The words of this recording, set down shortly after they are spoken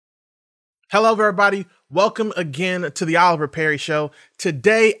Hello, everybody. Welcome again to the Oliver Perry Show.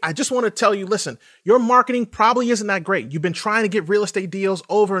 Today, I just want to tell you, listen, your marketing probably isn't that great. You've been trying to get real estate deals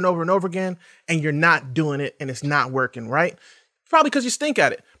over and over and over again, and you're not doing it, and it's not working, right? Probably because you stink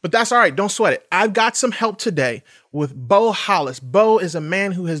at it, but that's all right. Don't sweat it. I've got some help today with Beau Hollis. Beau is a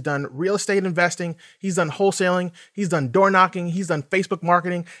man who has done real estate investing. He's done wholesaling. He's done door knocking. He's done Facebook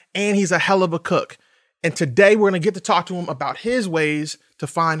marketing, and he's a hell of a cook. And today we're going to get to talk to him about his ways to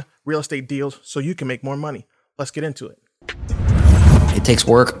find real estate deals so you can make more money. Let's get into it. It takes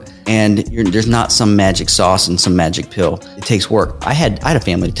work, and there's not some magic sauce and some magic pill. It takes work. I had a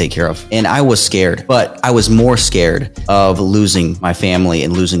family to take care of, and I was scared, but I was more scared of losing my family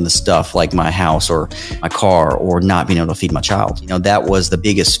and losing the stuff like my house or my car or not being able to feed my child. That was the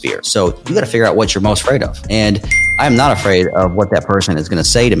biggest fear. So you got to figure out what you're most afraid of. And I'm not afraid of what that person is going to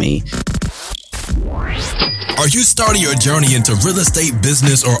say to me. Are you starting your journey into real estate,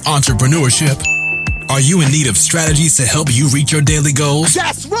 business, or entrepreneurship? Are you in need of strategies to help you reach your daily goals?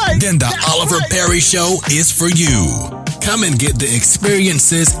 That's right. Then the Oliver Perry Show is for you. Come and get the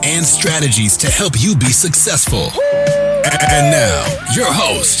experiences and strategies to help you be successful. And now, your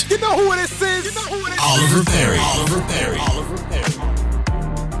host, You know who it is? Oliver Perry.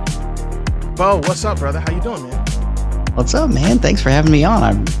 Beau, what's up, brother? How you doing, man? What's up, man? Thanks for having me on.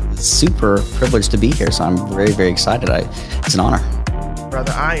 I'm super privileged to be here, so I'm very, very excited. It's an honor.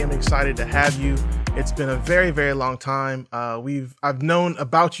 Brother, I am excited to have you. It's been a very, very long time. I've known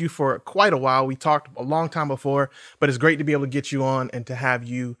about you for quite a while. We talked a long time before, but it's great to be able to get you on and to have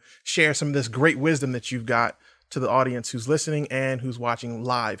you share some of this great wisdom that you've got to the audience who's listening and who's watching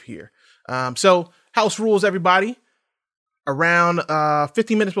live here. So house rules, everybody. Around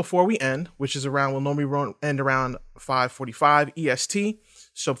 15 minutes before we end, which is we'll normally end around 5:45 EST.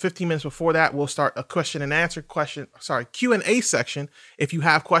 So 15 minutes before that, we'll start a Q&A section. If you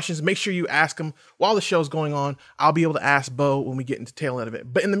have questions, make sure you ask them while the show's going on. I'll be able to ask Beau when we get into the tail end of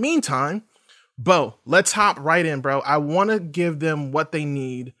it. But in the meantime, Beau, let's hop right in, bro. I want to give them what they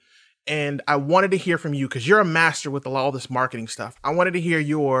need. And I wanted to hear from you because you're a master with all this marketing stuff. I wanted to hear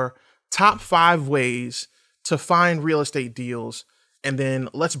your top 5 ways to find real estate deals. And then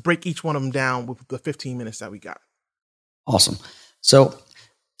let's break each one of them down with the 15 minutes that we got. Awesome. So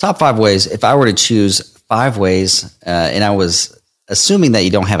top 5 ways, if I were to choose 5 ways, and I was assuming that you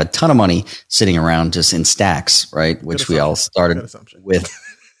don't have a ton of money sitting around just in stacks, right? Which we all started with,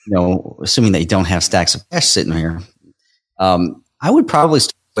 assuming that you don't have stacks of cash sitting here. I would probably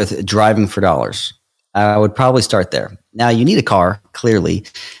start with driving for dollars. I would probably start there. Now you need a car, clearly.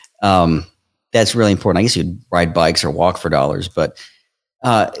 That's really important. I guess you'd ride bikes or walk for dollars, but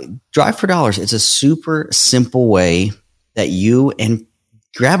drive for dollars. It's a super simple way that you and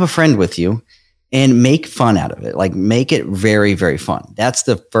grab a friend with you and make fun out of it. Like make it very, very fun. That's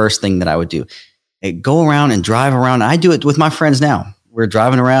the first thing that I would do. Go around and drive around. I do it with my friends now. We're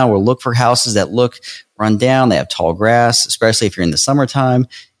driving around. We'll look for houses that look run down. They have tall grass, especially if you're in the summertime.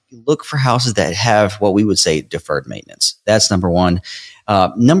 You look for houses that have what we would say deferred maintenance. That's number 1.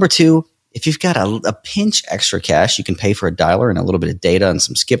 Number 2, if you've got a pinch extra cash, you can pay for a dialer and a little bit of data and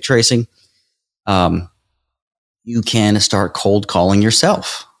some skip tracing. You can start cold calling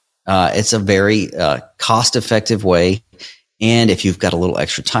yourself. It's a very cost-effective way. And if you've got a little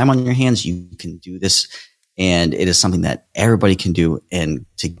extra time on your hands, you can do this. And it is something that everybody can do and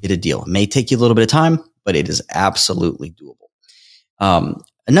to get a deal. It may take you a little bit of time, but it is absolutely doable.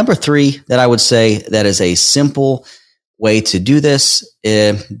 Number 3 that I would say that is a simple way to do this.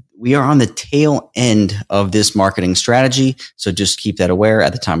 We are on the tail end of this marketing strategy. So just keep that aware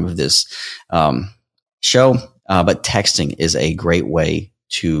at the time of this show. But texting is a great way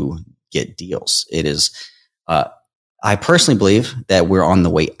to get deals. It is, I personally believe that we're on the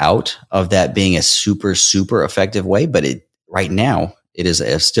way out of that being a super, super effective way. But right now, it is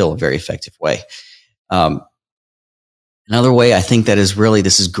still a very effective way. Another way I think that is really,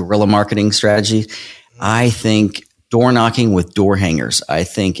 this is guerrilla marketing strategy. I think door knocking with door hangers, I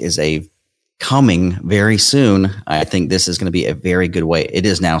think is coming very soon. I think this is going to be a very good way. It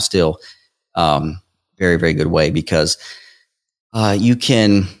is now still very, very good way because you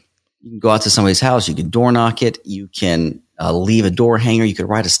can go out to somebody's house. You can door knock it. You can leave a door hanger. You could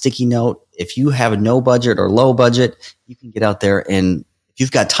write a sticky note. If you have a no budget or low budget, you can get out there, and if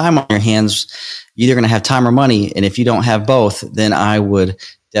you've got time on your hands, you're either going to have time or money. And if you don't have both, then I would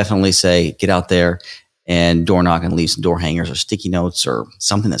definitely say get out there and door knock and leave some door hangers or sticky notes or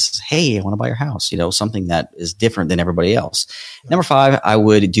something that says, hey, I want to buy your house, something that is different than everybody else. Number 5, I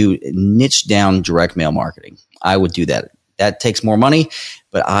would do niche down direct mail marketing. I would do that. That takes more money,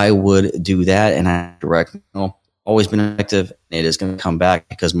 but I would do that. And I direct mail always been effective, and it is going to come back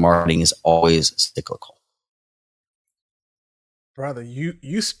because marketing is always cyclical. Brother,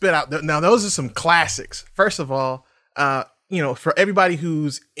 you spit out. Now, those are some classics. First of all, for everybody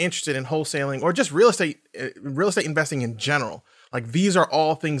who's interested in wholesaling or just real estate investing in general, like these are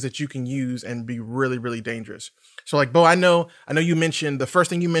all things that you can use and be really, really dangerous. So like, Beau, I know you mentioned, the first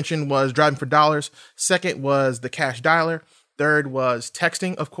thing you mentioned was driving for dollars. Second was the cash dialer. Third was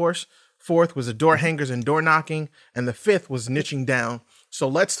texting, of course. Fourth was the door hangers and door knocking. And the fifth was niching down. So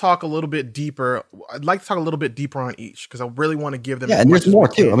let's talk a little bit deeper. I'd like to talk a little bit deeper on each because I really want to give them. Yeah, and there's more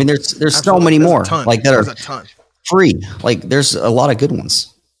too. I mean, there's so many more like that are free. Like there's a lot of good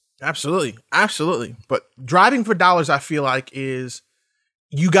ones. Absolutely. But driving for dollars, I feel like is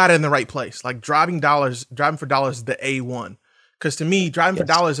you got it in the right place. Like driving for dollars is the A1. Because to me, driving for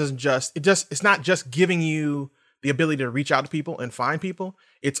dollars it's not just giving you the ability to reach out to people and find people.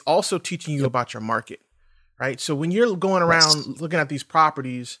 It's also teaching you about your market. Right. So when you're going around looking at these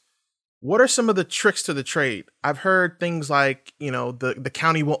properties, what are some of the tricks to the trade? I've heard things like, the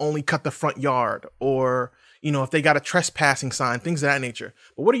county will only cut the front yard, or, if they got a trespassing sign, things of that nature.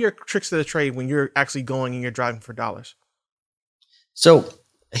 But what are your tricks to the trade when you're actually going and you're driving for dollars? So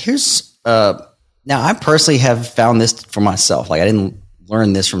here's, now I personally have found this for myself. Like I didn't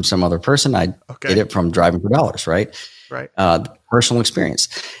learn this from some other person. I did it from driving for dollars, right? Right. Personal experience.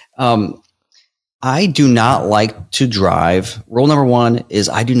 I do not like to drive. Rule number one is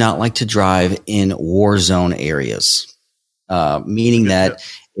I do not like to drive in war zone areas, meaning that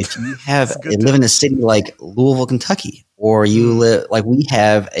if you live in a city like Louisville, Kentucky, or you live like we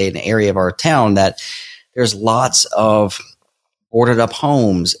have an area of our town that there's lots of boarded up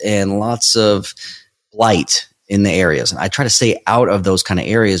homes and lots of blight in the areas. And I try to stay out of those kind of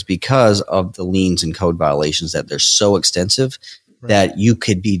areas because of the liens and code violations that they're so extensive that you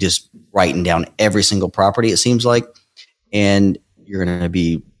could be just writing down every single property, it seems like, and you're going to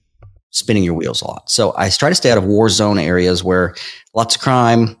be spinning your wheels a lot. So I try to stay out of war zone areas where lots of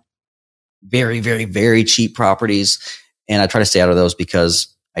crime, very, very, very cheap properties. And I try to stay out of those because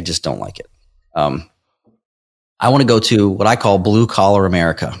I just don't like it. I want to go to what I call blue collar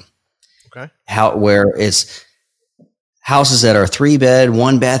America. Okay. Where it's houses that are 3-bed,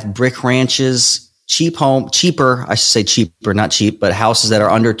 1-bath brick ranches, cheaper, I should say cheaper, not cheap, but houses that are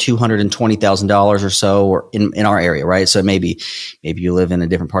under $220,000 or so, or in our area, right? So maybe you live in a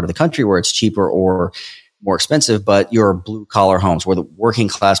different part of the country where it's cheaper or more expensive, but your blue collar homes where the working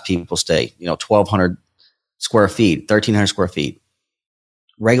class people stay, 1,200 square feet, 1,300 square feet,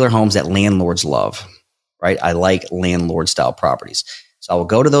 regular homes that landlords love, right? I like landlord style properties. So I will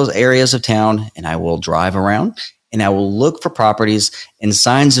go to those areas of town and I will drive around and I will look for properties, and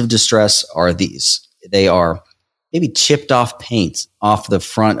signs of distress are these. They are maybe chipped off paint off the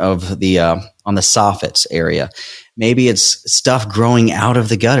front of the, on the soffits area. Maybe it's stuff growing out of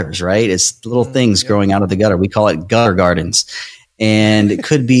the gutters, right? It's little things growing out of the gutter. We call it gutter gardens. And it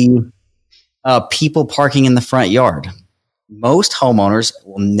could be people parking in the front yard. Most homeowners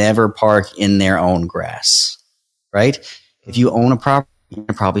will never park in their own grass, right? If you own a property, you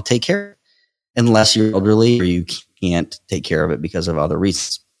can probably take care of it. Unless you're elderly or you can't take care of it because of other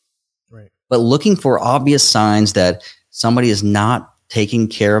reasons. Right. But looking for obvious signs that somebody is not taking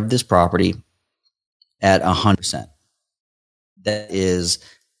care of this property at 100%. That is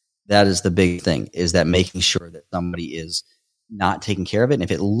the big thing, is that making sure that somebody is not taking care of it. And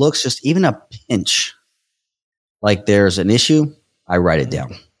if it looks just even a pinch like there's an issue, I write it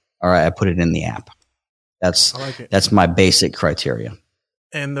down. All right, I put it in the app. That's my basic criteria.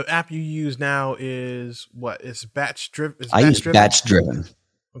 And the app you use now is what? It's batch driven? I use batch driven.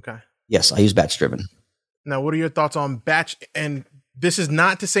 Okay. Yes, I use batch driven. Now, what are your thoughts on batch? And this is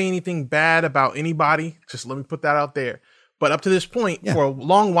not to say anything bad about anybody. Just let me put that out there. But up to this point, for a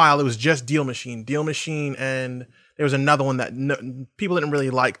long while, it was just Deal Machine, and there was another one that people didn't really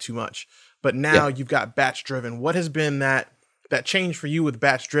like too much. But now you've got batch driven. What has been that change for you with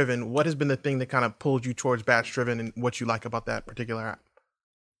batch driven? What has been the thing that kind of pulled you towards batch driven, and what you like about that particular app?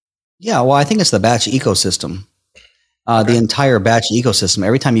 Yeah, well, I think it's the batch ecosystem, the entire batch ecosystem.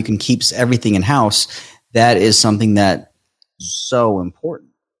 Every time you can keep everything in house, that is something that is so important,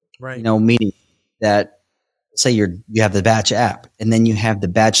 right? Meaning that say you have the batch app, and then you have the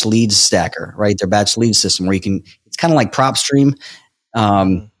batch leads stacker, right? Their batch lead system where it's kind of like PropStream.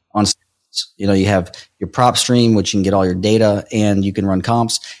 You have your PropStream, which you can get all your data and you can run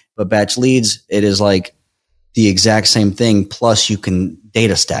comps, but batch leads, it is like the exact same thing. Plus you can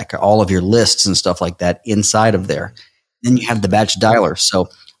data stack all of your lists and stuff like that inside of there. Then you have the batch dialer. So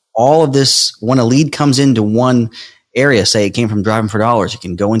all of this, when a lead comes into one area, say it came from Driving for Dollars, you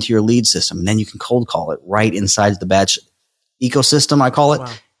can go into your lead system, and then you can cold call it right inside the batch ecosystem, I call it.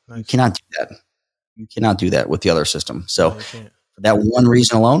 Wow. Nice. You cannot do that. You cannot do that with the other system. So No, for that one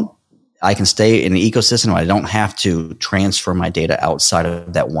reason alone, I can stay in an ecosystem. I don't have to transfer my data outside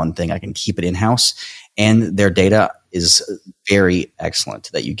of that one thing. I can keep it in-house, and their data is very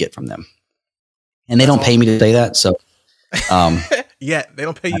excellent that you get from them. And they don't pay me to say that. So, yeah, they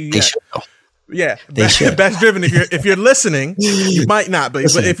don't pay you they yet. should. Yeah, They should. Best Driven. If you're listening, you might not, but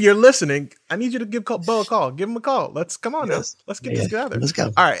if you're listening, I need you to give Beau a call. Give him a call. Let's come on now. Let's get this together. Let's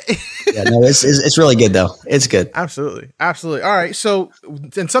go. All right. Yeah, no, it's really good though. It's good. Absolutely. All right. So,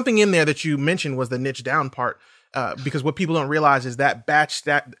 and something in there that you mentioned was the niche down part, because what people don't realize is that batch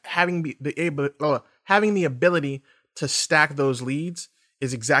stack having the ability to stack those leads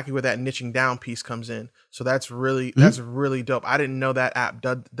is exactly where that niching down piece comes in. So that's really dope. I didn't know that app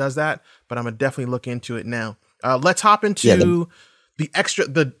does that, but I'm gonna definitely look into it now. Let's hop into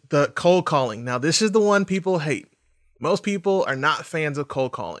the cold calling. Now, this is the one people hate. Most people are not fans of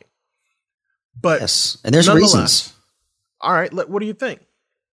cold calling, but yes, and there's reasons. All right, what do you think?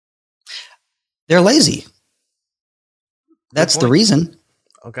 They're lazy. That's the reason.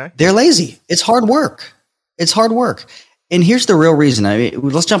 Okay, they're lazy. It's hard work. And here's the real reason. I mean,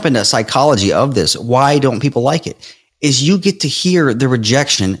 let's jump into psychology of this. Why don't people like it? Is you get to hear the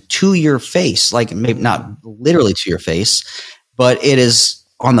rejection to your face, like maybe not literally to your face, but it is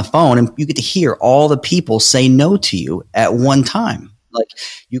on the phone, and you get to hear all the people say no to you at one time. Like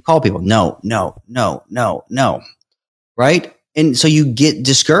you call people, no, right? And so you get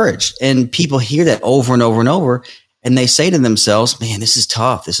discouraged, and people hear that over and over and over, and they say to themselves, man, this is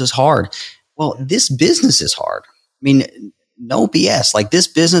tough. This is hard. Well, this business is hard. I mean, no BS. Like this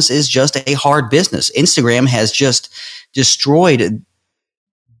business is just a hard business. Instagram has just destroyed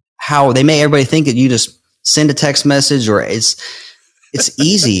how they make everybody think that you just send a text message or it's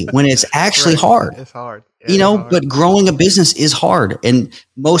easy when it's actually hard. It's hard. Yeah, hard. But growing a business is hard, and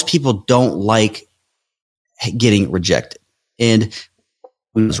most people don't like getting rejected. And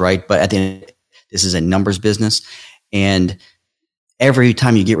we was right, but at the end, this is a numbers business, and every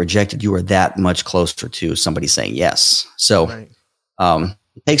time you get rejected, you are that much closer to somebody saying yes. So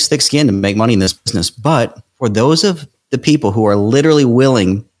it takes thick skin to make money in this business. But for those of the people who are literally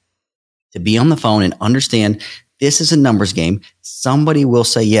willing to be on the phone and understand this is a numbers game, somebody will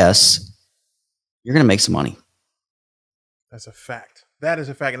say yes, you're going to make some money. That's a fact. That is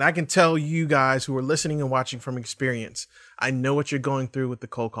a fact. And I can tell you guys who are listening and watching from experience, I know what you're going through with the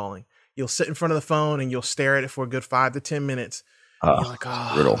cold calling. You'll sit in front of the phone and you'll stare at it for a good 5 to 10 minutes. You're like,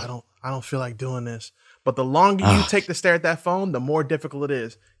 I don't feel like doing this. But the longer you take to stare at that phone, the more difficult it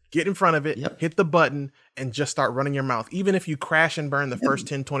is. Get in front of it, hit the button, and just start running your mouth. Even if you crash and burn the first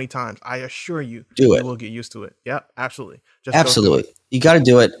 10, 20 times, I assure you, you will get used to it. Yep, absolutely. Absolutely. You got to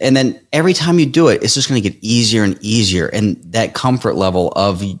do it. And then every time you do it, it's just going to get easier and easier. And that comfort level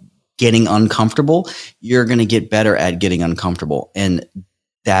of getting uncomfortable, you're going to get better at getting uncomfortable. And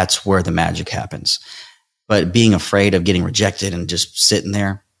that's where the magic happens. But being afraid of getting rejected and just sitting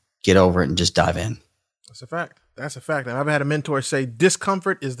there, get over it and just dive in. That's a fact. That's a fact. And I've had a mentor say,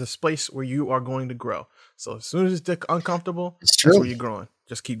 discomfort is the space where you are going to grow. So as soon as it's uncomfortable, that's where you're growing.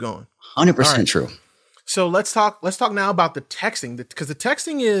 Just keep going. 100% true. So let's talk now about the texting, because the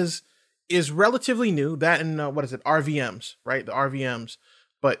texting is relatively new. That and RVMs, right? The RVMs.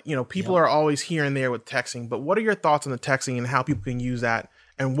 But people are always here and there with texting. But what are your thoughts on the texting and how people can use that?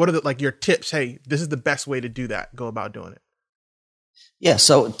 And what are your tips? Hey, this is the best way to do that. Go about doing it. Yeah.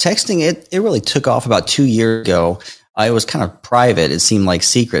 So texting, it really took off about 2 years ago. It was kind of private. It seemed like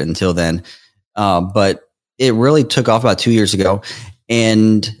secret until then. But it really took off about 2 years ago.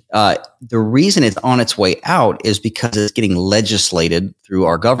 And the reason it's on its way out is because it's getting legislated through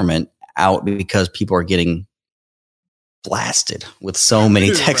our government out because people are getting blasted with so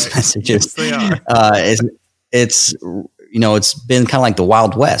many text messages. Yes, they are. It's been kind of like the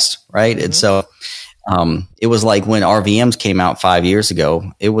Wild West, right? Mm-hmm. And so it was like when RVMs came out 5 years ago,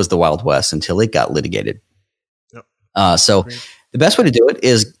 it was the Wild West until it got litigated. Yep. So the best way to do it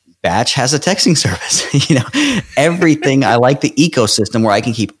is Batch has a texting service. Everything. I like the ecosystem where I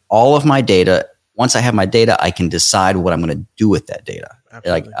can keep all of my data. Once I have my data, I can decide what I'm going to do with that data.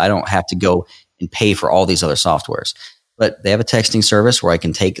 Absolutely. Like I don't have to go and pay for all these other softwares. But they have a texting service where I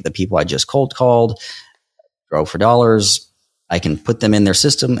can take the people I just cold called, throw for dollars. I can put them in their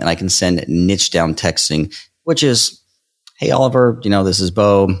system and I can send niche down texting, which is, hey, Oliver, this is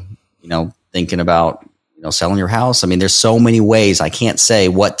Beau, thinking about, selling your house. I mean, there's so many ways I can't say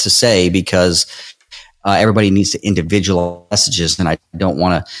what to say because everybody needs to individual messages. And I don't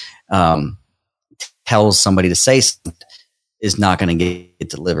want to tells somebody to say something is not going to get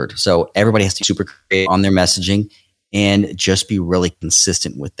delivered. So everybody has to be super creative on their messaging and just be really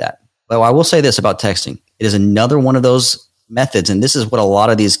consistent with that. But I will say this about texting. It is another one of those methods. And this is what a lot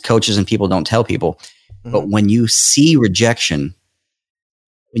of these coaches and people don't tell people. Mm-hmm. But when you see rejection,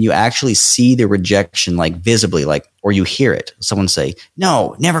 when you actually see the rejection, like visibly, like, or you hear it, someone say,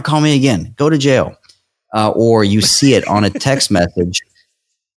 no, never call me again, go to jail. Or you see it on a text message,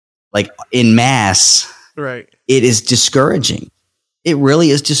 like in mass, right? It is discouraging. It really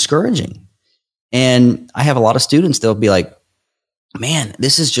is discouraging. And I have a lot of students, they'll be like, man,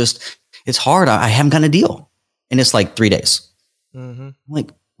 this is just, it's hard. I haven't gotten a deal. And it's like 3 days. Mm-hmm. I'm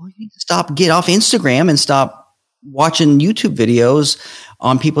like, well, you need to get off Instagram and stop watching YouTube videos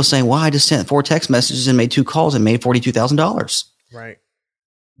on people saying, well, I just sent 4 text messages and made 2 calls and made $42,000. Right.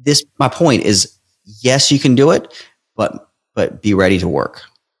 My point is, yes, you can do it, but be ready to work.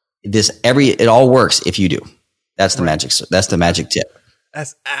 It all works if you do. That's the magic. That's the magic tip.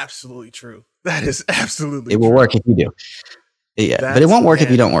 That's absolutely true. That is absolutely It will work if you do. Yeah, but it won't work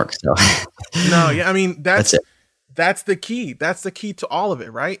if you don't work. So no, yeah, I mean that's it. That's the key. That's the key to all of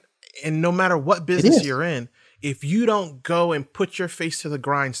it, right? And no matter what business you're in, if you don't go and put your face to the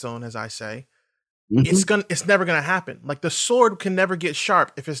grindstone, as I say, it's never gonna happen. Like the sword can never get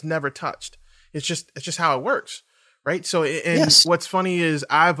sharp if it's never touched. It's just how it works, right? So, what's funny is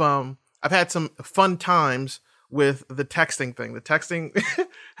I've had some fun times with the texting thing. The texting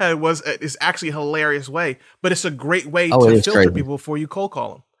is actually a hilarious way, but it's a great way to filter people before you cold call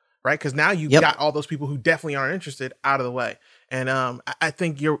them, right? Because now you've got all those people who definitely aren't interested out of the way. And I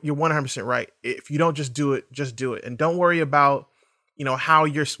think you're 100% right. If you don't just do it, and don't worry about how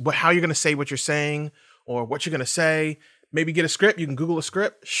you're going to say what you're saying or what you're going to say. Maybe get a script. You can Google a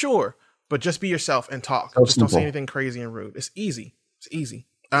script, sure, but just be yourself and talk. Just don't say anything crazy and rude. It's easy.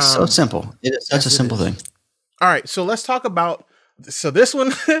 It's so simple. It is such a simple thing. All right, so let's talk about. So this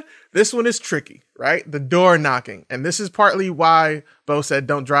one is tricky, right? The door knocking, and this is partly why Beau said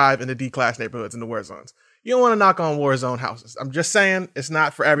don't drive into D-class neighborhoods in the war zones. You don't want to knock on war zone houses. I'm just saying it's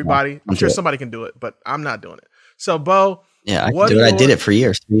not for everybody. I'm sure somebody can do it, but I'm not doing it. So Beau, yeah, I can do it. I did it for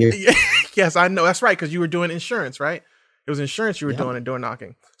years. Yes, I know that's right because you were doing insurance, right? It was insurance you were doing and door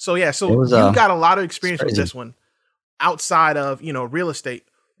knocking. So yeah, so you got a lot of experience with this one outside of real estate.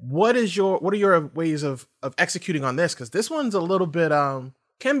 What are your ways of executing on this? Because this one's a little bit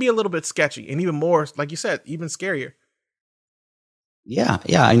can be a little bit sketchy and even more, like you said, even scarier. Yeah.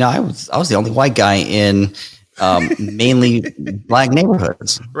 I know. I was the only white guy in mainly black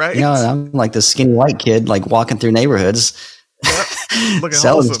neighborhoods. Right. I'm like the skinny white kid, like walking through neighborhoods, selling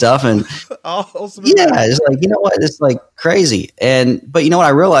wholesome. stuff, and wholesome. It's like what? It's like crazy. But what I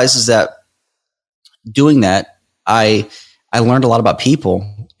realized is that doing that, I learned a lot about people.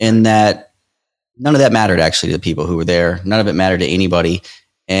 And that none of that mattered actually to the people who were there. None of it mattered to anybody.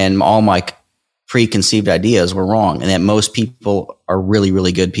 And all my preconceived ideas were wrong. And that most people are really,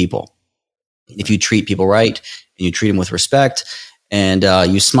 really good people. If you treat people right and you treat them with respect and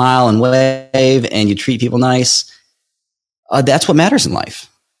you smile and wave and you treat people nice, that's what matters in life.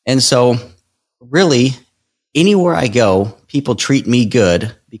 And so really anywhere I go, people treat me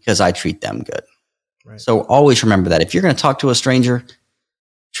good because I treat them good. Right. So always remember that if you're going to talk to a stranger,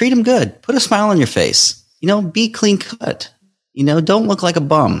 treat them good. Put a smile on your face. Be clean cut. Don't look like a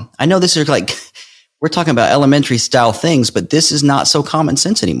bum. I know this is like, we're talking about elementary style things, but this is not so common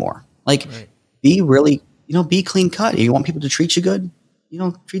sense anymore. Like be really, be clean cut. If you want people to treat you good,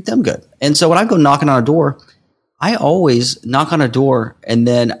 treat them good. And so when I go knocking on a door, I always knock on a door and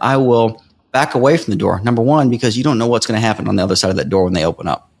then I will back away from the door. Number one, because you don't know what's going to happen on the other side of that door when they open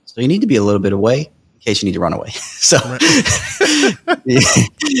up. So you need to be a little bit away in case you need to run away. So you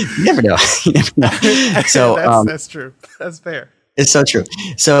never know. So that's true. That's fair. It's so true.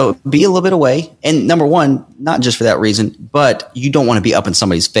 So be a little bit away. And number one, not just for that reason, but you don't want to be up in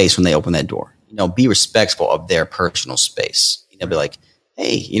somebody's face when they open that door. Be respectful of their personal space. Be like,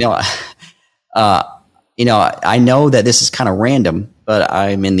 hey, I know that this is kind of random, but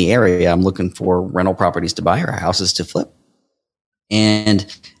I'm in the area. I'm looking for rental properties to buy or houses to flip. And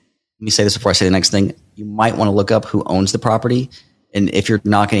let me say this before I say the next thing. You might want to look up who owns the property. And if you're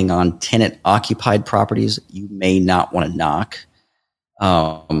knocking on tenant occupied properties, you may not want to knock.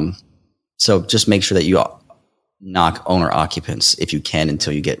 So just make sure that you knock owner occupants if you can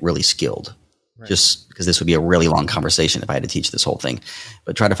until you get really skilled. Right. Just because this would be a really long conversation if I had to teach this whole thing.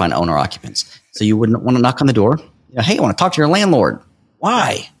 But try to find owner occupants. So you wouldn't want to knock on the door. Hey, I want to talk to your landlord.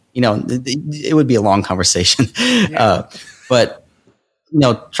 Why? It would be a long conversation. Yeah. But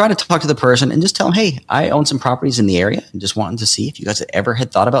try to talk to the person and just tell them, hey, I own some properties in the area and just wanting to see if you guys ever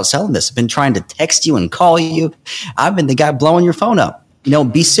had thought about selling this. I've been trying to text you and call you. I've been the guy blowing your phone up.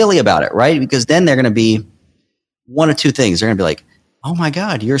 Be silly about it, right? Because then they're going to be one of two things. They're going to be like, oh my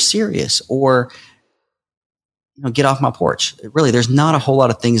God, you're serious. Or, get off my porch. Really, there's not a whole lot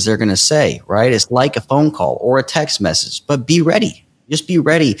of things they're going to say, right? It's like a phone call or a text message, but be ready. Just be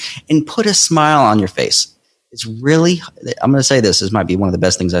ready and put a smile on your face. It's really, I'm going to say this might be one of the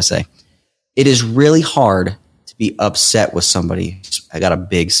best things I say. It is really hard to be upset with somebody. I got a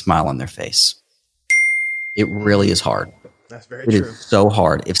big smile on their face. It really is hard. That's very true. It is so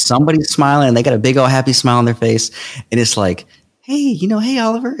hard. If somebody's smiling and they got a big old happy smile on their face and it's like, hey, hey,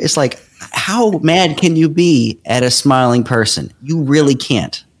 Oliver, it's like, how mad can you be at a smiling person? You really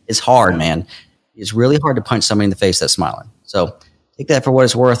can't. It's hard, man. It's really hard to punch somebody in the face that's smiling. So take that for what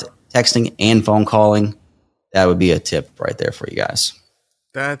it's worth. Texting and phone calling, that would be a tip right there for you guys.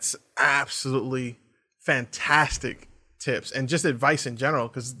 That's absolutely fantastic tips and just advice in general.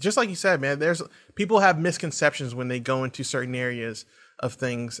 Because just like you said, man, people have misconceptions when they go into certain areas of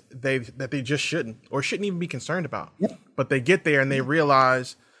things that they just shouldn't or shouldn't even be concerned about. Yep. But they get there and they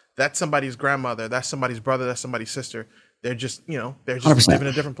realize that's somebody's grandmother, that's somebody's brother, that's somebody's sister. They're just, they're just 100%. living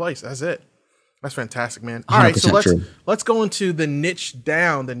in a different place. That's it. That's fantastic, man. All right, so let's go into the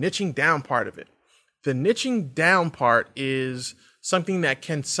niching down part of it. The niching down part is something that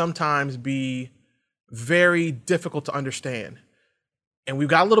can sometimes be very difficult to understand. And we've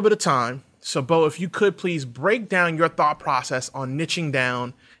got a little bit of time. So, Beau, if you could please break down your thought process on niching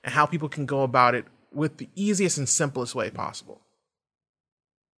down and how people can go about it with the easiest and simplest way possible.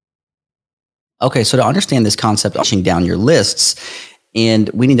 Okay, so to understand this concept of niching down your lists, and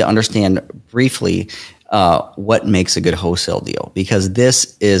we need to understand briefly what makes a good wholesale deal, because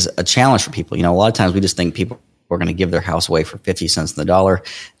this is a challenge for people. A lot of times we just think people are going to give their house away for 50 cents on the dollar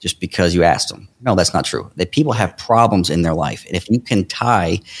just because you asked them. No, that's not true. That people have problems in their life. And if you can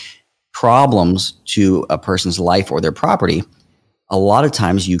tie problems to a person's life or their property, a lot of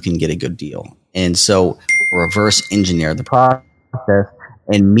times you can get a good deal. And so reverse engineer the process,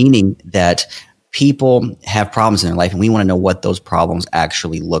 and meaning that people have problems in their life and we want to know what those problems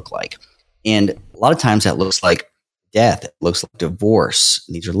actually look like. And a lot of times that looks like death. It looks like divorce.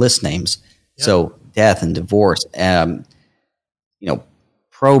 These are list names. Yep. So death and divorce,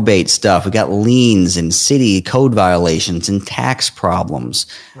 probate stuff. We got liens and city code violations and tax problems.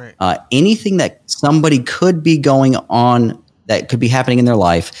 Right. Anything that somebody could be going on that could be happening in their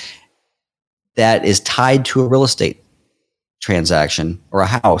life that is tied to a real estate transaction or a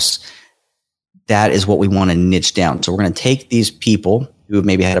house. That is what we want to niche down. So we're going to take these people who have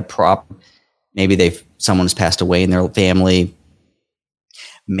maybe had a problem. Maybe someone's passed away in their family.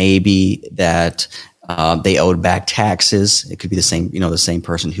 Maybe that they owed back taxes. It could be the same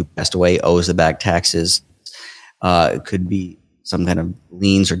person who passed away owes the back taxes. It could be some kind of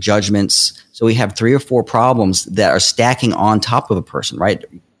liens or judgments. So we have 3 or 4 problems that are stacking on top of a person, right?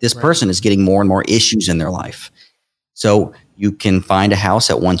 This person is getting more and more issues in their life. So you can find a house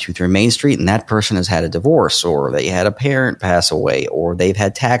at 123 Main Street and that person has had a divorce, or they had a parent pass away, or they've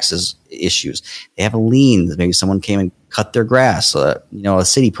had taxes issues. They have a lien. Maybe someone came and cut their grass, a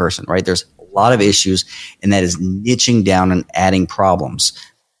city person, right? There's a lot of issues, and that is niching down and adding problems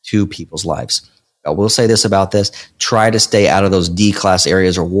to people's lives. I will say this about this. Try to stay out of those D-class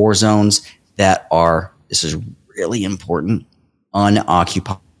areas or war zones that are, this is really important,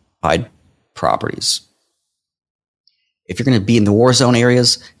 unoccupied properties. If you're going to be in the war zone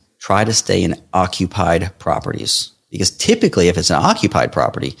areas, try to stay in occupied properties. Because typically, if it's an occupied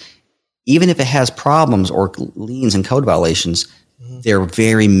property, even if it has problems or liens and code violations, they're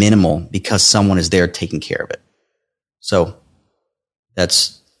very minimal because someone is there taking care of it. So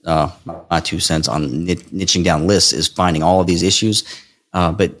that's my 2 cents on niching down lists, is finding all of these issues.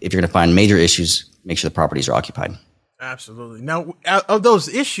 But if you're going to find major issues, make sure the properties are occupied. Absolutely. Now, of those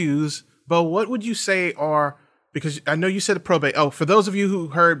issues, Beau, what would you say are, because I know you said probate. Oh, for those of you who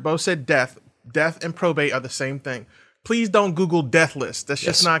heard, Beau said death. Death and probate are the same thing. Please don't Google death list. That's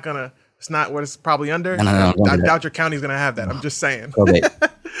just not going to, it's not what it's probably under. No, I doubt your county's going to have that. I'm just saying. Probate.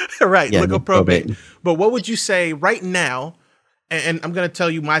 Right. Look up probate. But what would you say right now? And I'm going to tell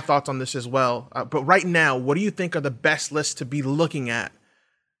you my thoughts on this as well. But right now, what do you think are the best lists to be looking at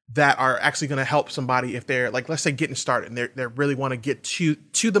that are actually going to help somebody if they're, like, let's say, getting started and they really want to get to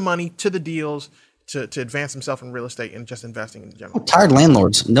the money, to the deals, to advance themselves in real estate and just investing in general? Tired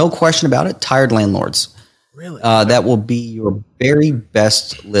landlords. No question about it. Tired landlords. Really? That will be your very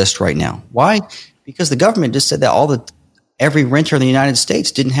best list right now. Why? Because the government just said that every renter in the United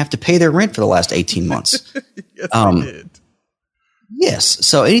States didn't have to pay their rent for the last 18 months. Yes, they did. Yes.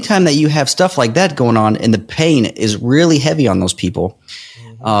 So anytime that you have stuff like that going on and the pain is really heavy on those people,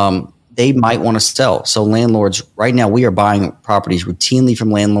 they might want to sell. So landlords, right now, we are buying properties routinely from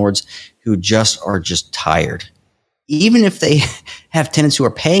landlords who are just tired. Even if they have tenants who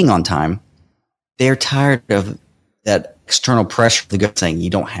are paying on time, they're tired of that external pressure. The good saying, you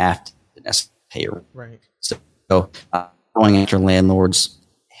don't have to necessarily pay your rent. Right. So I'm going after landlords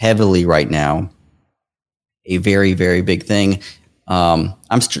heavily right now. A very, very big thing.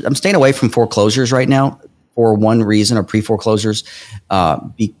 I'm staying away from foreclosures right now for one reason, or pre-foreclosures,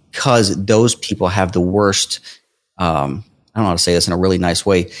 because those people have the worst. I don't know how to say this in a really nice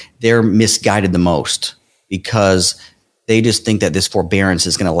way. They're misguided the most because they just think that this forbearance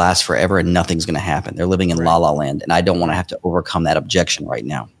is going to last forever and nothing's going to happen. They're living in la la land, and I don't want to have to overcome that objection right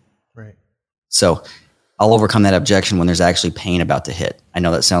now. Right. So I'll overcome that objection when there's actually pain about to hit. I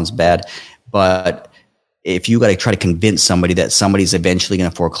know that sounds bad, but if you got to try to convince somebody that somebody's eventually going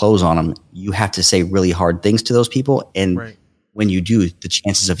to foreclose on them, you have to say really hard things to those people. And when you do, the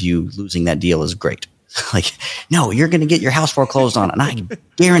chances of you losing that deal is great. Like, no, you're going to get your house foreclosed on, and I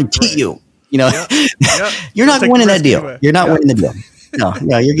guarantee you, you're not winning that deal. Anyway. You're not winning the deal.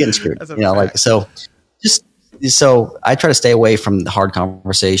 No, you're getting screwed. So I try to stay away from the hard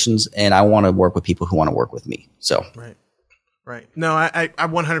conversations, and I want to work with people who want to work with me. So Right. No, I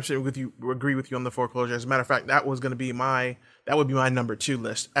 100% agree with you on the foreclosure. As a matter of fact, that would be my number 2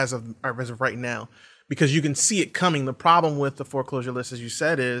 list as of right now, because you can see it coming. The problem with the foreclosure list, as you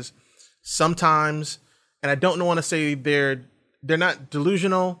said, is sometimes, and I don't want to say they're not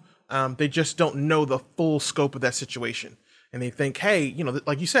delusional. They just don't know the full scope of that situation. And they think, hey,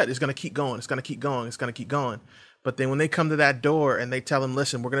 like you said, it's going to keep going. It's going to keep going. It's going to keep going. But then when they come to that door and they tell them,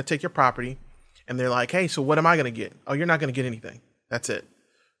 listen, we're going to take your property. And they're like, hey, so what am I going to get? Oh, you're not going to get anything. That's it.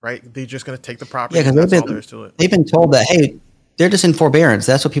 Right? They're just going to take the property. Yeah, because all there is to it. They've been told that, hey, they're just in forbearance.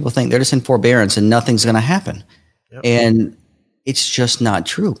 That's what people think. They're just in forbearance and nothing's going to happen. Yep. And it's just not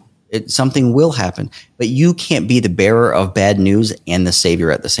true. Something will happen. But you can't be the bearer of bad news and the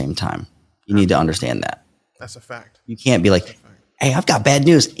savior at the same time. You need to understand that. That's a fact. You can't be like, hey, I've got bad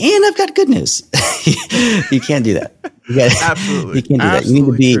news and I've got good news. You can't do that. Absolutely. You can't do that.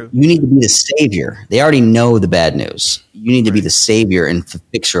 You need to be the savior. They already know the bad news. You need to be the savior and the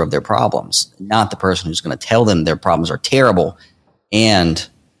fixer of their problems, not the person who's going to tell them their problems are terrible and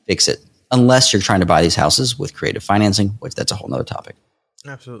fix it. Unless you're trying to buy these houses with creative financing, which that's a whole nother topic.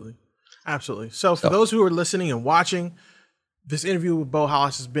 Absolutely. So for those who are listening and watching, this interview with Beau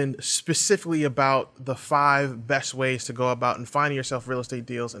Hollis has been specifically about the 5 best ways to go about and finding yourself real estate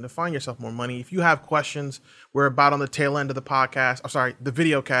deals and to find yourself more money. If you have questions, we're about on the tail end of the podcast. The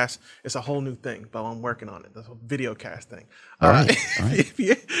video cast. It's a whole new thing, Beau. I'm working on it. The whole video cast thing. All right. If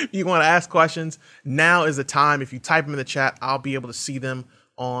you want to ask questions, now is the time. If you type them in the chat, I'll be able to see them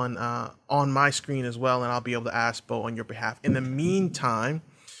on my screen as well, and I'll be able to ask Beau on your behalf. In the meantime,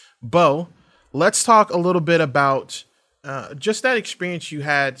 Beau, let's talk a little bit about just that experience you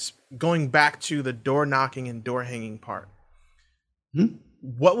had going back to the door knocking and door hanging part.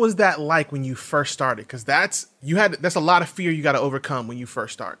 What was that like when you first started? Because that's a lot of fear you got to overcome when you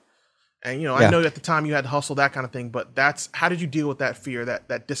first start. And I know at the time you had to hustle, that kind of thing, but how did you deal with that fear,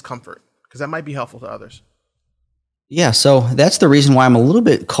 that discomfort? Because that might be helpful to others. Yeah, so that's the reason why I'm a little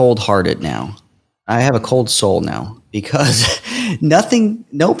bit cold-hearted now. I have a cold soul now because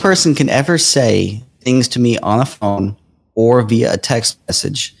no person can ever say things to me on a phone or via a text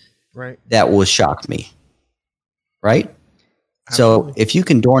message that will shock me. Right? Absolutely. So if you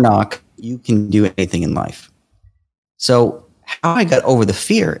can door knock, you can do anything in life. So how I got over the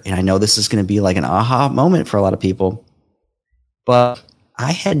fear, and I know this is going to be like an aha moment for a lot of people, but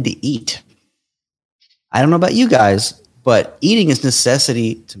I had to eat. I don't know about you guys, but eating is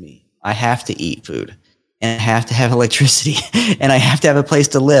necessity to me. I have to eat food, and I have to have electricity, and I have to have a place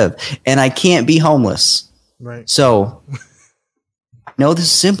to live, and I can't be homeless. Right. So I know this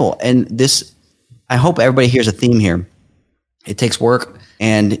is simple, and I hope everybody hears a theme here. It takes work,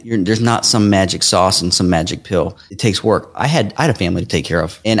 and there's not some magic sauce and some magic pill. It takes work. I had a family to take care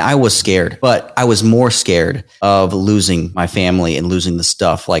of, and I was scared, but I was more scared of losing my family and losing the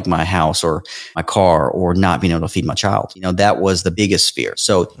stuff like my house or my car or not being able to feed my child. That was the biggest fear.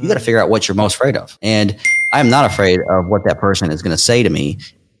 So you got to figure out what you're most afraid of. And I'm not afraid of what that person is going to say to me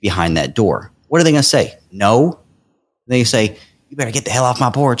behind that door. What are they going to say? No. They say, you better get the hell off my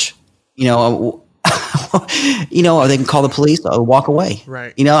porch. Or they can call the police or walk away.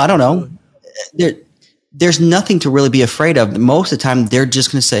 Right. I don't know. There's nothing to really be afraid of. Most of the time, they're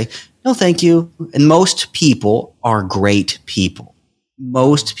just going to say, no, thank you. And most people are great people.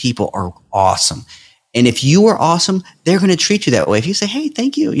 Most people are awesome. And if you are awesome, they're going to treat you that way. If you say, hey,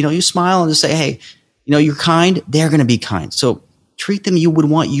 thank you, you smile and just say, hey, you're kind, they're going to be kind. So treat them you would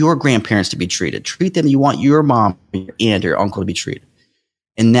want your grandparents to be treated. Treat them you want your mom, your aunt, or uncle to be treated.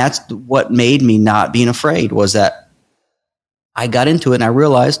 And that's what made me not being afraid, was that I got into it and I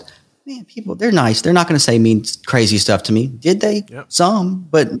realized, man, people, they're nice. They're not going to say mean, crazy stuff to me. Did they? Yep. Some,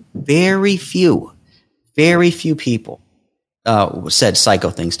 but very few people said psycho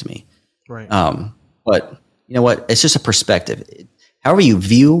things to me. Right. But you know what? It's just a perspective. However you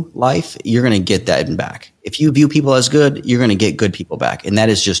view life, you're going to get that back. If you view people as good, you're going to get good people back. And that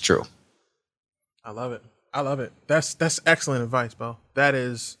is just true. I love it. That's excellent advice, Beau. That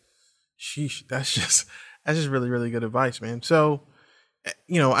is, sheesh. That's just really, really good advice, man. So,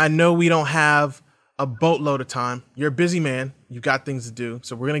 I know we don't have a boatload of time. You're a busy man. You've got things to do.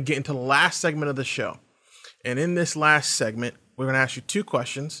 So we're going to get into the last segment of the show. And in this last segment, we're going to ask you 2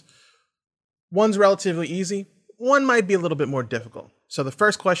 questions. One's relatively easy. One might be a little bit more difficult. So the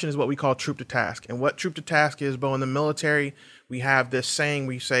first question is what we call troop to task. And what troop to task is, Beau, in the military, we have this saying,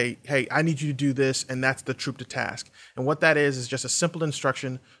 we say, hey, I need you to do this. And that's the troop to task. And what that is just a simple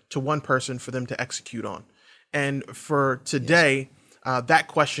instruction to one person for them to execute on. And for today, that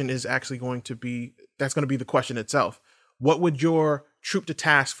question is actually going to be the question itself. What would your troop to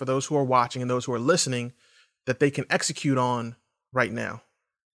task for those who are watching and those who are listening that they can execute on right now?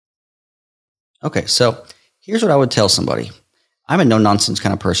 Okay, so here's what I would tell somebody. I'm a no-nonsense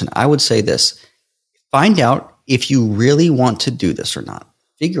kind of person. I would say this. Find out if you really want to do this or not.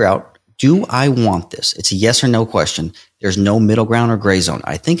 Figure out, do I want this? It's a yes or no question. There's no middle ground or gray zone.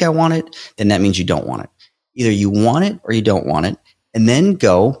 I think I want it, then that means you don't want it. Either you want it or you don't want it. And then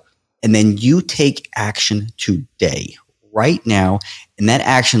go, and then you take action today, right now. And that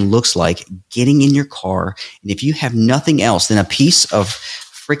action looks like getting in your car. And if you have nothing else than a piece of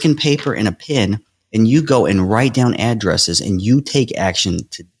freaking paper and a pen, and you go and write down addresses and you take action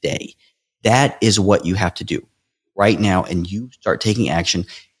today. That is what you have to do right now. And you start taking action.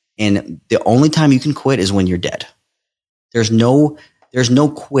 And the only time you can quit is when you're dead. There's no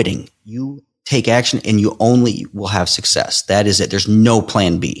quitting. You take action and you only will have success. That is it. There's no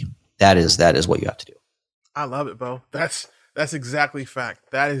plan B. That is what you have to do. I love it, Beau. That's exactly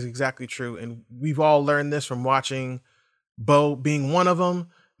fact. That is exactly true. And we've all learned this from watching Beau being one of them,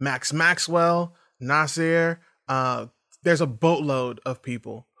 Max Maxwell, Nasir. There's a boatload of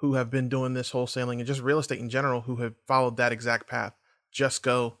people who have been doing this wholesaling and just real estate in general who have followed that exact path. Just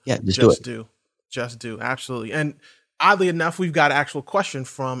go. Yeah, just do. Absolutely. And oddly enough, we've got an actual question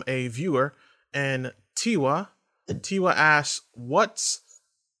from a viewer, and Tiwa asks, what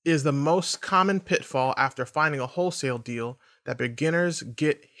is the most common pitfall after finding a wholesale deal that beginners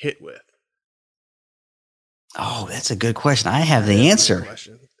get hit with? Oh, that's a good question. I have the answer.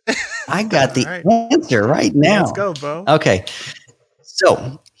 I got the answer right now. Let's go, Beau. Okay.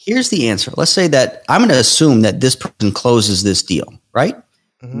 So here's the answer. Let's say that I'm going to assume that this person closes this deal, right?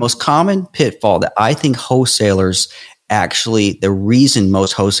 Mm-hmm. Most common pitfall that I think wholesalers actually, the reason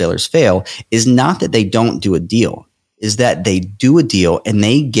most wholesalers fail is not that they don't do a deal, is that they do a deal and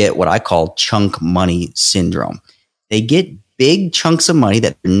they get what I call chunk money syndrome. They get big chunks of money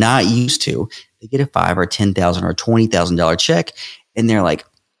that they're not used to. They get a $5,000 or $10,000 or $20,000 check, and they're like,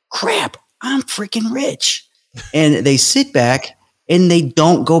 crap, I'm freaking rich. And they sit back and they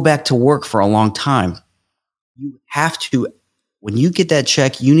don't go back to work for a long time. You have to, when you get that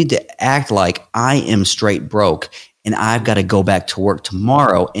check, you need to act like I am straight broke and I've got to go back to work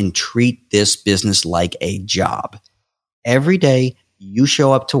tomorrow and treat this business like a job. Every day you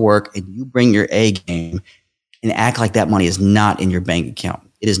show up to work and you bring your A game and act like that money is not in your bank account.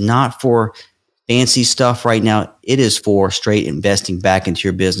 It is not for fancy stuff right now. It is for straight investing back into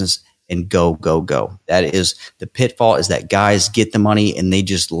your business and go, go, go. That is the pitfall, is that guys get the money and they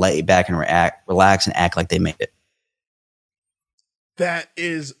just lay back and relax and act like they made it. That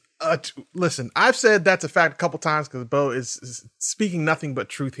is listen, I've said that's a fact a couple times because Beau is speaking nothing but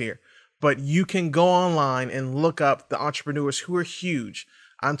truth here. But you can go online and look up the entrepreneurs who are huge.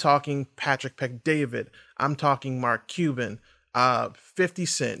 I'm talking Patrick Peck-David. I'm talking Mark Cuban, 50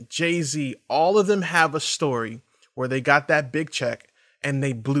 Cent, Jay-Z. All of them have a story where they got that big check and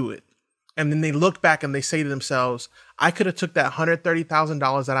they blew it. And then they look back and they say to themselves, I could have took that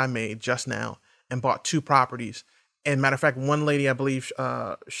 $130,000 that I made just now and bought 2 properties. And matter of fact, one lady, I believe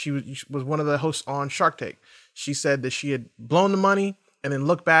she was one of the hosts on Shark Tank. She said that she had blown the money and then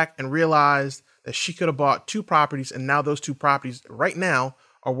looked back and realized that she could have bought 2 properties. And now those 2 properties right now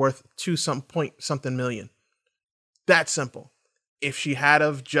are worth something million. That's simple. If she had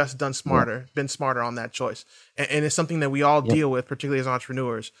have just done smarter, been smarter on that choice. And it's something that we all deal with, particularly as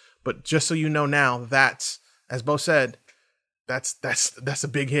entrepreneurs. But just so you know now, that's, as Beau said, that's a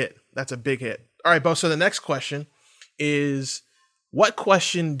big hit. That's a big hit. All right, Beau. So the next question is, what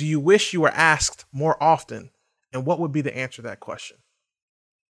question do you wish you were asked more often? And what would be the answer to that question?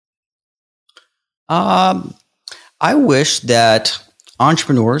 I wish that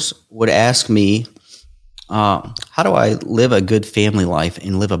entrepreneurs would ask me, how do I live a good family life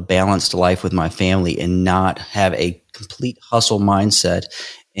and live a balanced life with my family and not have a complete hustle mindset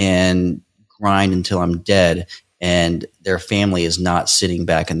and grind until I'm dead and their family is not sitting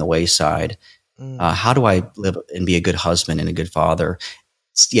back in the wayside? How do I live and be a good husband and a good father,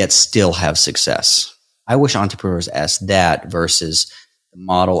 yet still have success? I wish entrepreneurs asked that versus the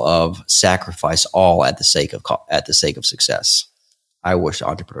model of sacrifice all at the sake of success. I wish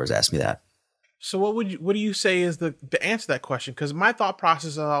entrepreneurs asked me that. So what do you say is the answer to that question? Because my thought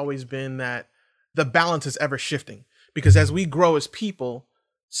process has always been that the balance is ever shifting. Because as we grow as people,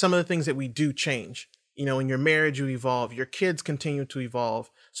 some of the things that we do change. You know, in your marriage, you evolve. Your kids continue to evolve.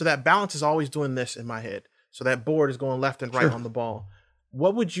 So that balance is always doing this in my head. So that board is going left and right on the ball.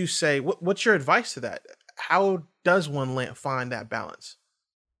 What would you say? What's your advice to that? How does one find that balance?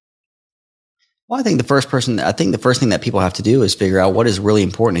 Well, I think the first thing that people have to do is figure out what is really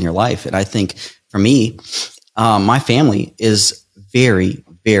important in your life. And I think for me, my family is very,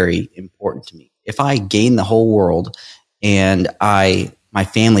 very important to me. If I gain the whole world and my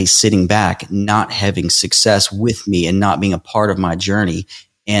family's sitting back, not having success with me and not being a part of my journey,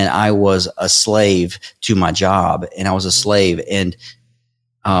 and I was a slave to my job and I was a slave and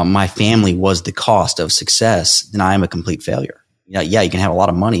my family was the cost of success, then I am a complete failure. Yeah, you can have a lot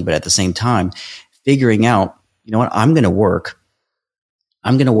of money, but at the same time, figuring out, you know what, I'm going to work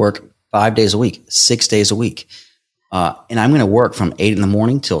 5 days a week, 6 days a week. And I'm going to work from 8 in the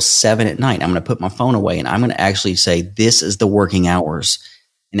morning till 7 at night. I'm going to put my phone away and I'm going to actually say, this is the working hours.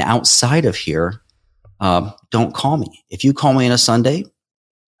 And outside of here, don't call me. If you call me on a Sunday,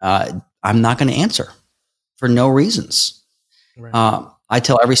 I'm not going to answer for no reasons. Right. I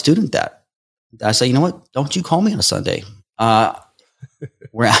tell every student that. I say, you know what, don't you call me on a Sunday.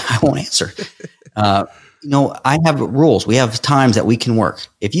 Where I won't answer. I have rules. We have times that we can work.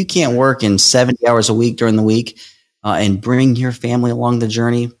 If you can't work in 70 hours a week during the week and bring your family along the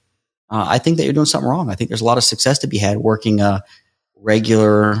journey, I think that you're doing something wrong. I think there's a lot of success to be had working a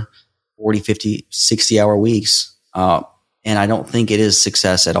regular 40, 50, 60-hour weeks. And I don't think it is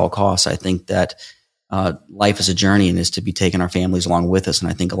success at all costs. I think that life is a journey and is to be taking our families along with us. And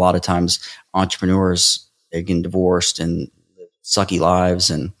I think a lot of times entrepreneurs, they're getting divorced and live sucky lives.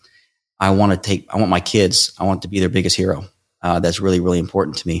 And I want my kids, I want to be their biggest hero. That's really, really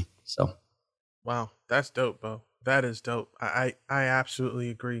important to me. So. Wow. That's dope, Beau. That is dope. I absolutely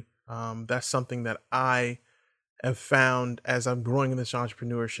agree. That's something that I have found as I'm growing in this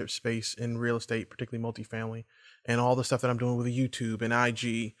entrepreneurship space in real estate, particularly multifamily, and all the stuff that I'm doing with YouTube and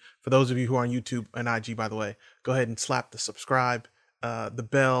IG. For those of you who are on YouTube and IG, by the way, go ahead and slap the subscribe, the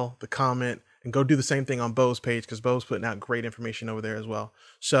bell, the comment, and go do the same thing on Beau's page, because Beau's putting out great information over there as well.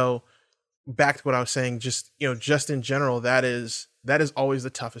 So back to what I was saying, just in general, that is always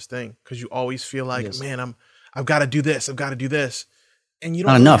the toughest thing, because you always feel like, man, I've got to do this. I've got to do this. And you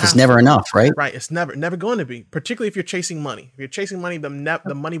don't not enough. It's never enough, right? Right. It's never going to be, particularly if you're chasing money. If you're chasing money, the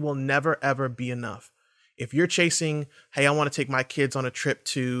money will never, ever be enough. If you're chasing, hey, I want to take my kids on a trip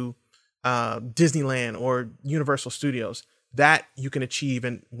to Disneyland or Universal Studios, that you can achieve.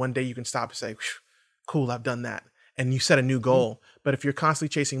 And one day you can stop and say, cool, I've done that. And you set a new goal. But if you're constantly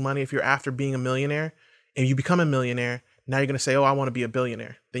chasing money, if you're after being a millionaire and you become a millionaire, now you're going to say, oh, I want to be a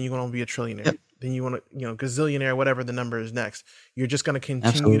billionaire. Then you're going to be a trillionaire. Yep. Then you want to, gazillionaire, whatever the number is next. You're just going to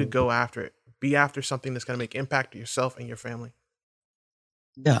continue to go after it. Be after something that's going to make impact to yourself and your family.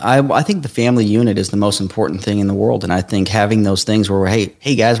 Yeah, I think the family unit is the most important thing in the world. And I think having those things where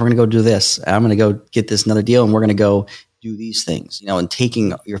hey guys, we're going to go do this. I'm going to go get this another deal and we're going to go do these things, and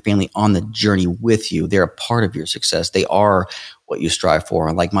taking your family on the journey with you. They're a part of your success. They are what you strive for.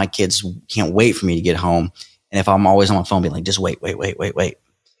 And like my kids can't wait for me to get home. And if I'm always on my phone being like, just wait. Right.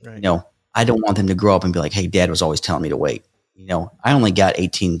 I don't want them to grow up and be like, hey, dad was always telling me to wait. I only got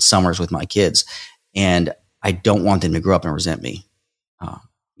 18 summers with my kids and I don't want them to grow up and resent me.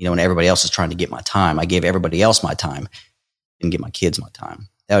 And everybody else is trying to get my time. I gave everybody else my time and get my kids my time.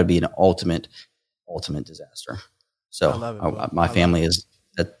 That would be an ultimate disaster. So my family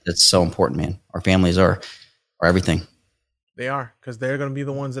that's so important, man. Our families are everything. They are, because they're going to be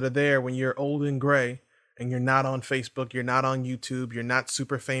the ones that are there when you're old and gray and you're not on Facebook, you're not on YouTube, you're not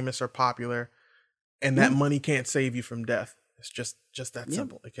super famous or popular, and that money can't save you from death. It's just that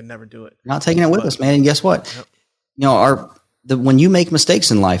simple. It can never do it. Not taking it with us, man. And guess what? Yep. when you make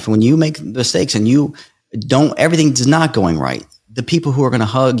mistakes in life, when you make mistakes and you don't, everything's not going right. The people who are going to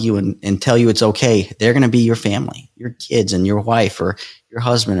hug you and tell you it's okay, they're going to be your family, your kids and your wife or your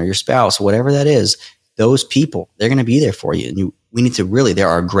husband or your spouse, whatever that is. Those people, they're going to be there for you. And we need to really, they're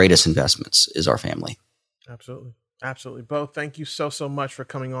our greatest investments is our family. Absolutely. Absolutely. Beau, thank you so much for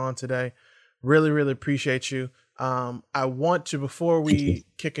coming on today. Really, really appreciate you. I want to, before we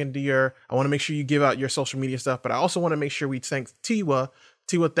kick into I want to make sure you give out your social media stuff, but I also want to make sure we thank Tiwa.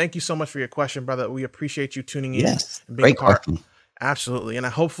 Tiwa, thank you so much for your question, brother. We appreciate you tuning in. Yes. And being Great part. question. Absolutely. And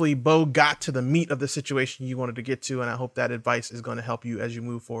hopefully Beau got to the meat of the situation you wanted to get to. And I hope that advice is going to help you as you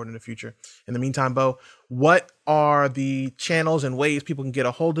move forward in the future. In the meantime, Beau, what are the channels and ways people can get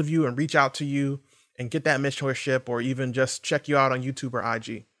a hold of you and reach out to you and get that mentorship, or even just check you out on YouTube or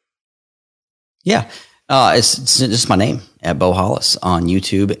IG? Yeah. It's just my name at Beau Hollis on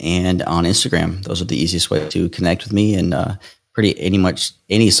YouTube and on Instagram. Those are the easiest way to connect with me. And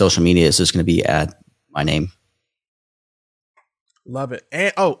any social media is just going to be at my name. Love it.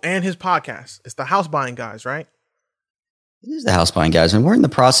 And his podcast. It's the House Buying Guys, right? It is the House Buying Guys. And we're in the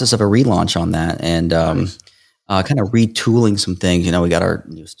process of a relaunch on that and Nice. kind of retooling some things. We got our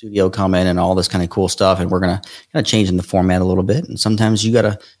new studio coming and all this kind of cool stuff. And we're going to kind of change in the format a little bit. And sometimes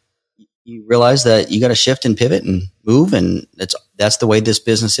you realize that you got to shift and pivot and move. And that's the way this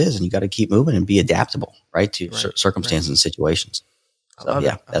business is. And you got to keep moving and be adaptable, right? To circumstances and situations. So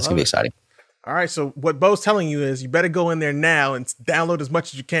yeah, that's going to be exciting. All right. So what Beau's telling you is you better go in there now and download as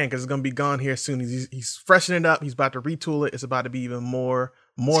much as you can, because it's going to be gone here soon. He's freshening it up. He's about to retool it. It's about to be even more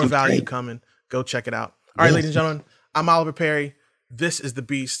value coming. Go check it out. All right, ladies and gentlemen, I'm Oliver Perry. This is the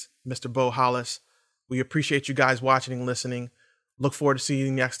Beast, Mr. Beau Hollis. We appreciate you guys watching and listening. Look forward to seeing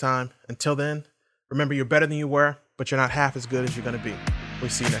you next time. Until then, remember, you're better than you were, but you're not half as good as you're going to be. We'll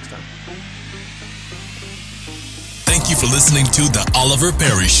see you next time. Thank you for listening to The Oliver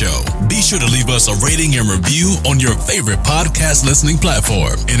Perry Show. Be sure to leave us a rating and review on your favorite podcast listening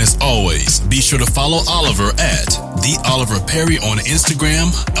platform. And as always, be sure to follow Oliver at The Oliver Perry on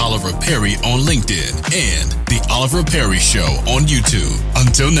Instagram, Oliver Perry on LinkedIn, and The Oliver Perry Show on YouTube.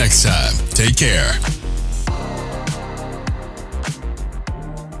 Until next time, take care.